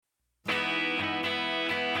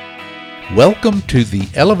Welcome to the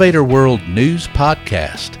Elevator World News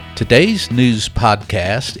Podcast. Today's news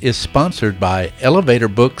podcast is sponsored by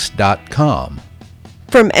ElevatorBooks.com.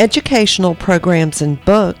 From educational programs and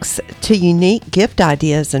books to unique gift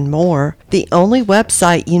ideas and more, the only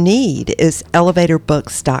website you need is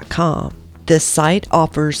ElevatorBooks.com. This site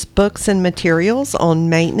offers books and materials on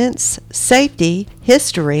maintenance, safety,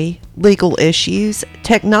 history, legal issues,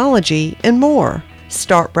 technology, and more.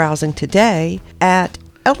 Start browsing today at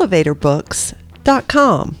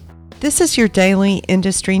ElevatorBooks.com. This is your daily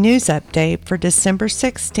industry news update for December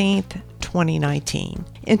 16th, 2019.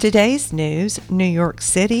 In today's news, New York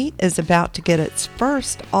City is about to get its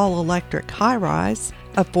first all-electric high-rise.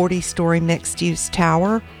 A 40-story mixed-use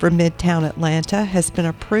tower for Midtown Atlanta has been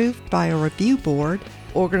approved by a review board.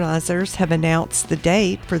 Organizers have announced the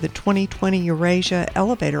date for the 2020 Eurasia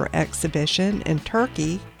Elevator Exhibition in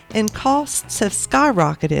Turkey, and costs have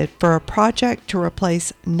skyrocketed for a project to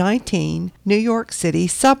replace 19 New York City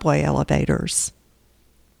subway elevators.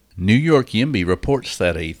 New York YIMBY reports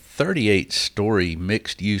that a 38-story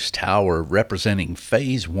mixed-use tower representing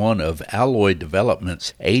Phase 1 of Alloy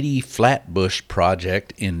Development's 80 Flatbush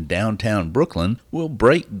project in downtown Brooklyn will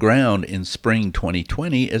break ground in spring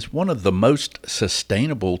 2020 as one of the most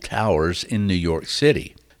sustainable towers in New York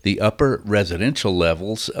City. The upper residential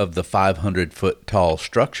levels of the 500-foot-tall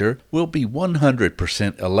structure will be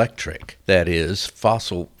 100% electric, that is,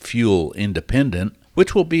 fossil fuel independent,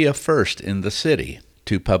 which will be a first in the city.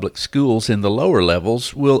 Two public schools in the lower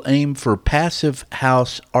levels will aim for passive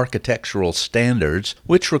house architectural standards,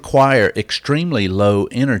 which require extremely low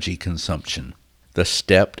energy consumption. The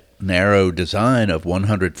stepped, narrow design of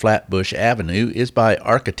 100 Flatbush Avenue is by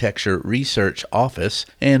Architecture Research Office,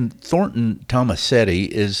 and Thornton Tomasetti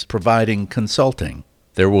is providing consulting.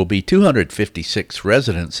 There will be 256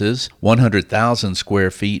 residences, 100,000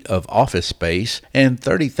 square feet of office space, and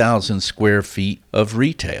 30,000 square feet of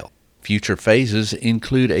retail. Future phases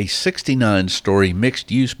include a 69-story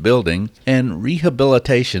mixed-use building and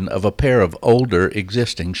rehabilitation of a pair of older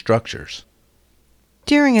existing structures.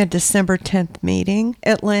 During a December 10th meeting,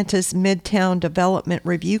 Atlanta's Midtown Development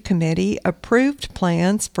Review Committee approved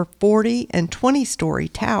plans for 40 and 20-story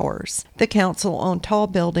towers. The Council on Tall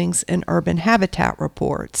Buildings and Urban Habitat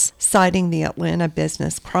reports, citing the Atlanta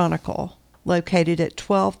Business Chronicle. Located at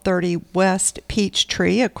 1230 West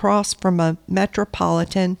Peachtree across from a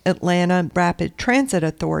Metropolitan Atlanta Rapid Transit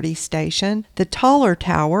Authority station, the taller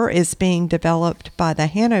tower is being developed by the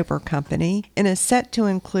Hanover Company and is set to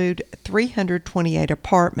include 328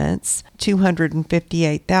 apartments,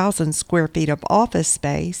 258,000 square feet of office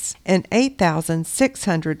space, and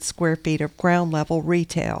 8,600 square feet of ground-level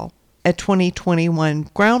retail. A 2021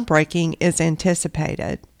 groundbreaking is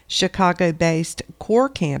anticipated. Chicago-based Core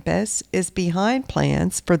Campus is behind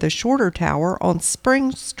plans for the shorter tower on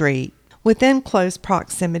Spring Street. Within close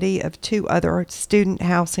proximity of two other student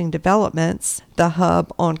housing developments, the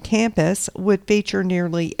hub on campus would feature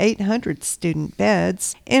nearly 800 student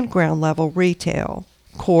beds and ground-level retail.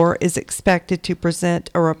 Core is expected to present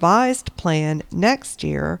a revised plan next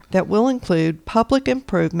year that will include public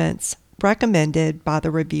improvements recommended by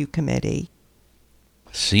the review committee.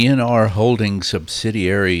 CNR Holdings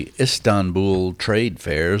subsidiary Istanbul Trade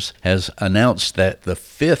Fairs has announced that the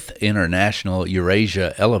 5th International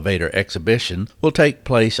Eurasia Elevator Exhibition will take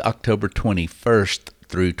place October 21st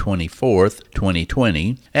through 24th,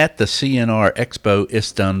 2020, at the CNR Expo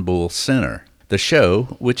Istanbul Center. The show,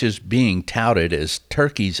 which is being touted as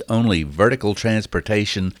Turkey's only vertical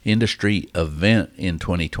transportation industry event in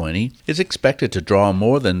 2020, is expected to draw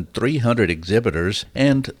more than 300 exhibitors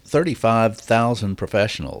and 35,000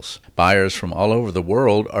 professionals. Buyers from all over the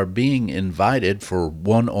world are being invited for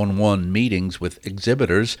one-on-one meetings with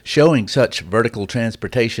exhibitors showing such vertical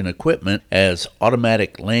transportation equipment as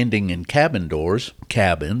automatic landing and cabin doors,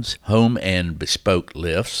 cabins, home and bespoke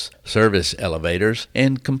lifts, service elevators,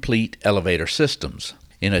 and complete elevator systems.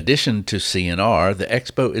 In addition to CNR, the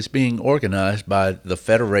expo is being organized by the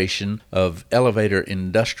Federation of Elevator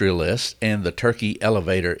Industrialists and the Turkey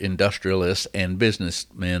Elevator Industrialists and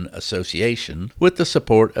Businessmen Association, with the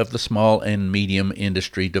support of the Small and Medium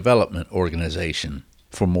Industry Development Organization.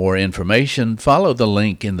 For more information, follow the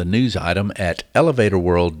link in the news item at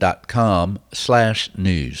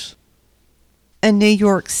elevatorworld.com/news. A New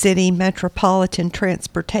York City Metropolitan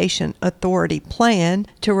Transportation Authority plan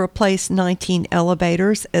to replace 19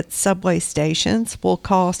 elevators at subway stations will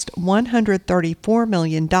cost $134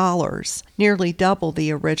 million, nearly double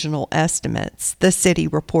the original estimates, the city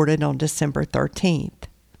reported on December 13th.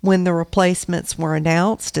 When the replacements were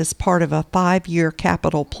announced as part of a 5-year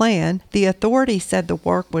capital plan, the authority said the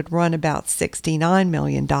work would run about $69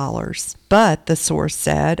 million. But, the source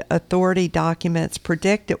said, authority documents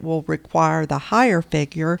predict it will require the higher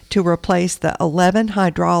figure to replace the 11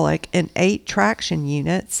 hydraulic and 8 traction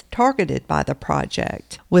units targeted by the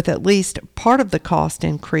project, with at least part of the cost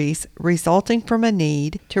increase resulting from a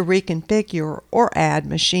need to reconfigure or add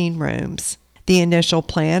machine rooms. The initial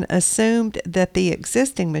plan assumed that the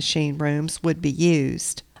existing machine rooms would be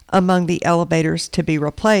used. Among the elevators to be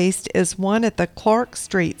replaced is one at the Clark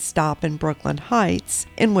Street stop in Brooklyn Heights,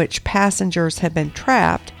 in which passengers have been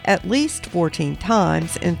trapped at least 14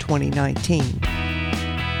 times in 2019.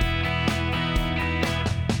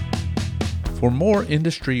 For more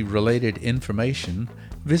industry-related information,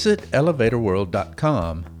 visit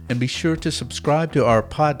elevatorworld.com and be sure to subscribe to our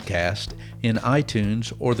podcast in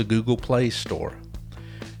iTunes or the Google Play Store.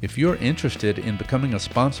 If you're interested in becoming a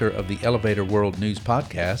sponsor of the Elevator World News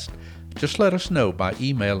Podcast, just let us know by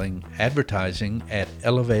emailing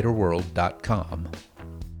advertising@elevatorworld.com.